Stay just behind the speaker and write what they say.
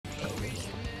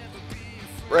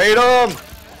Raid him!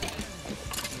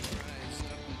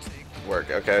 Work,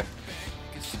 okay.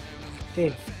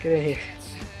 Dean, get in here.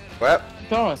 What?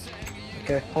 Thomas.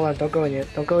 Okay, hold on, don't go in yet.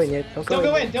 Don't go in yet. Don't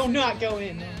go in. Don't not go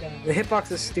in. The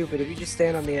hitbox is stupid. If you just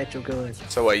stand on the edge, you'll go in.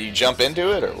 So what, you jump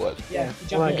into it or what? Yeah.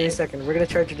 Hold on, give me a second. We're gonna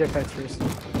charge your jetpacks first.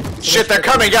 Shit, they're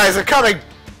coming, guys! They're coming!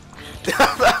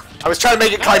 I was trying to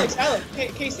make it Alex,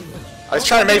 Casey. I was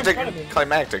trying to make it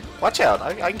climactic. Watch out!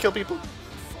 I can kill people.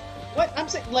 What? I'm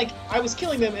saying, like, I was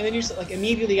killing them, and then you just, like,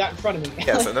 immediately got in front of me.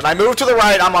 Yes, and then I moved to the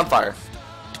right. I'm on fire.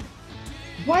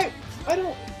 Why? I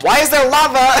don't. Why is there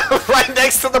lava right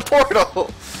next to the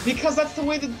portal? Because that's the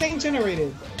way the thing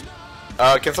generated.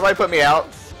 Can somebody put me out?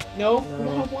 No, we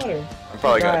don't have water. I'm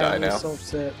probably gonna die I'm now. so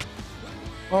upset.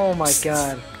 Oh my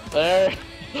god. There.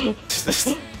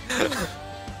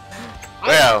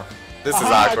 Well, this is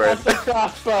awkward. I got the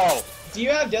crossbow. Do you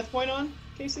have death point on,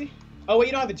 Casey? Oh wait,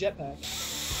 you don't have a jetpack.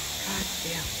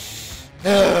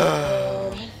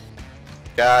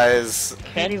 Guys.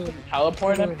 Can't you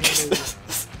teleport him?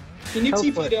 Can you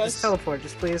TP Teleport. us? Just teleport,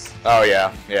 just please. Oh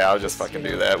yeah, I'll just fucking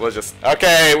do that. We'll just.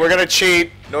 Okay, we're gonna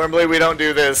cheat. Normally we don't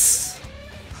do this.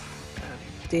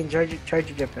 Dean, charge your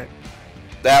jetpack.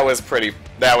 That was pretty bad.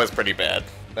 That was pretty bad.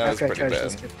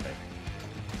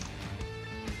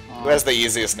 Who has the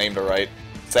easiest name to write?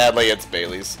 Sadly, it's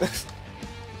Bailey's.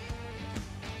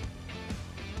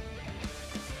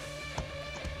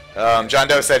 John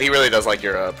Doe said he really does like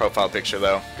your profile picture,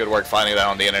 though. Good work finding that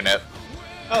on the internet.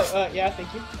 Oh, yeah,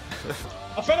 thank you.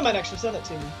 A friend of mine actually sent it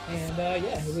to me, and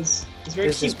yeah, it's very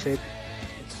Business cute. big.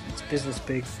 It's business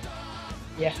big.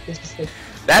 Yeah, business big.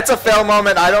 That's a fail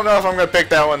moment. I don't know if I'm gonna pick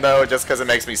that one though, just because it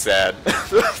makes me sad.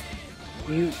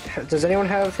 Does anyone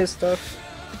have his stuff?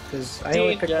 Because I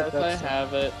only picked up that I stuff.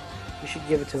 have it. You should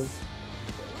give it to him.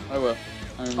 I will.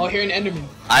 Oh, here in Enderman.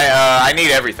 I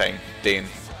need everything, Dean.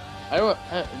 I will.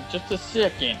 Just a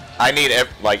second. I need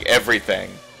like everything.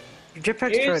 Your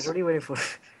jetpack's charged. What are you waiting for?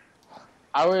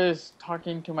 I was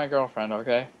talking to my girlfriend.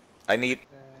 Okay. I need.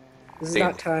 This is Dean.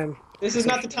 not time. This is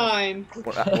not the time.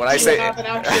 When I say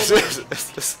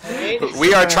Right?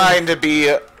 we are trying to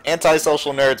be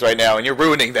antisocial nerds right now, and you're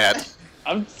ruining that.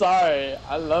 I'm sorry.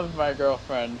 I love my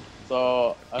girlfriend.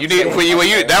 So. You need.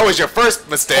 That was your first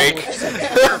mistake.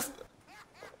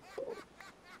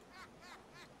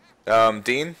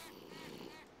 Dean.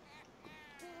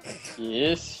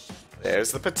 Yes.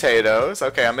 There's the potatoes.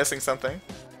 Okay, I'm missing something.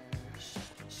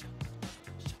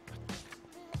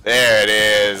 There it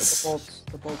is.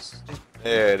 The bolts.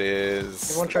 There it is.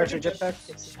 Everyone charge your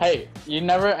jetpacks? Hey, you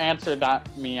never answered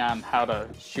me on how to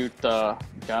shoot the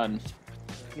gun.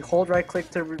 You hold right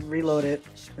click to reload it,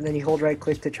 and then you hold right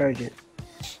click to charge it.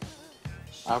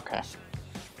 Okay.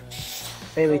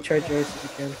 Bailey, charge yours if you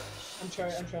can. I'm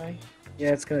trying. Yeah,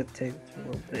 it's gonna take a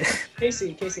little bit.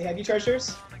 Casey, have you charged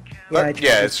yours?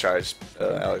 Yeah, it's charged.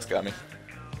 Alex got me.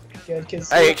 Good,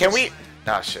 cause Hey, can we?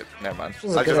 Ah, shit. Never mind.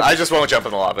 I just won't jump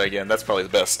in the lava again. That's probably the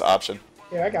best option.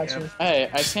 Yeah, I got you. Hey,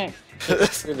 I can't.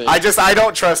 I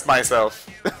don't trust myself.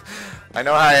 I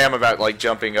know how I am about like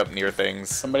jumping up near things.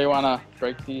 Somebody wanna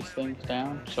break these things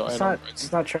down so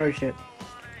It's not charged yet.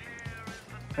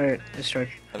 Alright, it's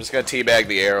charged. I'm just gonna teabag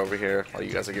the air over here while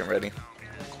you guys are getting ready.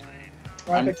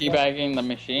 I'm teabagging the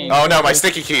machine. Oh no, my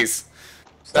sticky keys.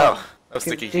 Oh,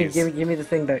 sticky keys. Give me the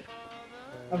thing back.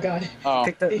 Oh god. Oh.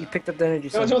 You picked up the energy.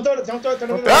 Don't throw it. Don't throw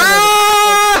it.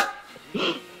 Ah!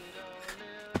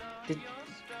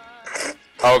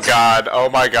 Oh god. Oh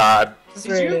my god.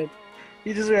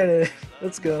 You just ran it.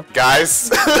 Let's go. Guys.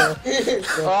 Go.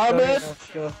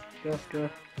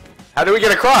 How do we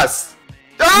get across?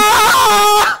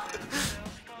 Ah!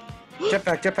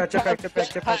 Jetpack.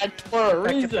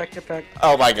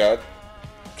 Oh my god.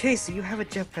 Casey, you have a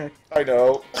jetpack. I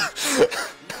know.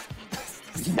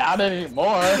 Not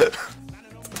anymore.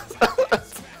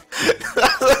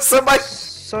 Somebody.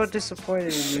 So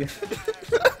disappointed in you.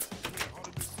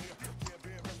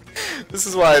 This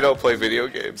is why I don't play video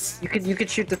games. You could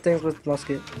shoot the things with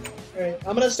musket. Alright,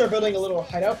 I'm gonna start building a little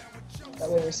hideout. That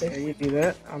way we're safe. Yeah, you do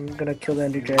that. I'm gonna kill the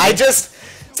Ender Dragon.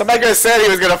 Somebody could have said he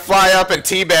was gonna fly up and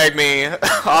teabag me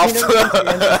off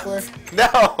the...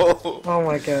 No! Oh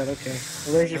my god, okay.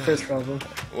 Well, there's your first problem.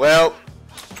 Well,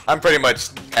 I'm pretty much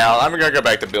out. I'm gonna go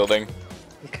back to building.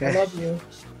 Okay. I love you.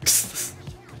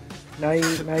 Now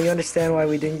you understand why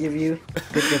we didn't give you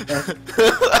good jetpack.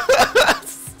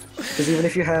 Because even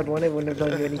if you had one, it wouldn't have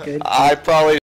done you any good. I probably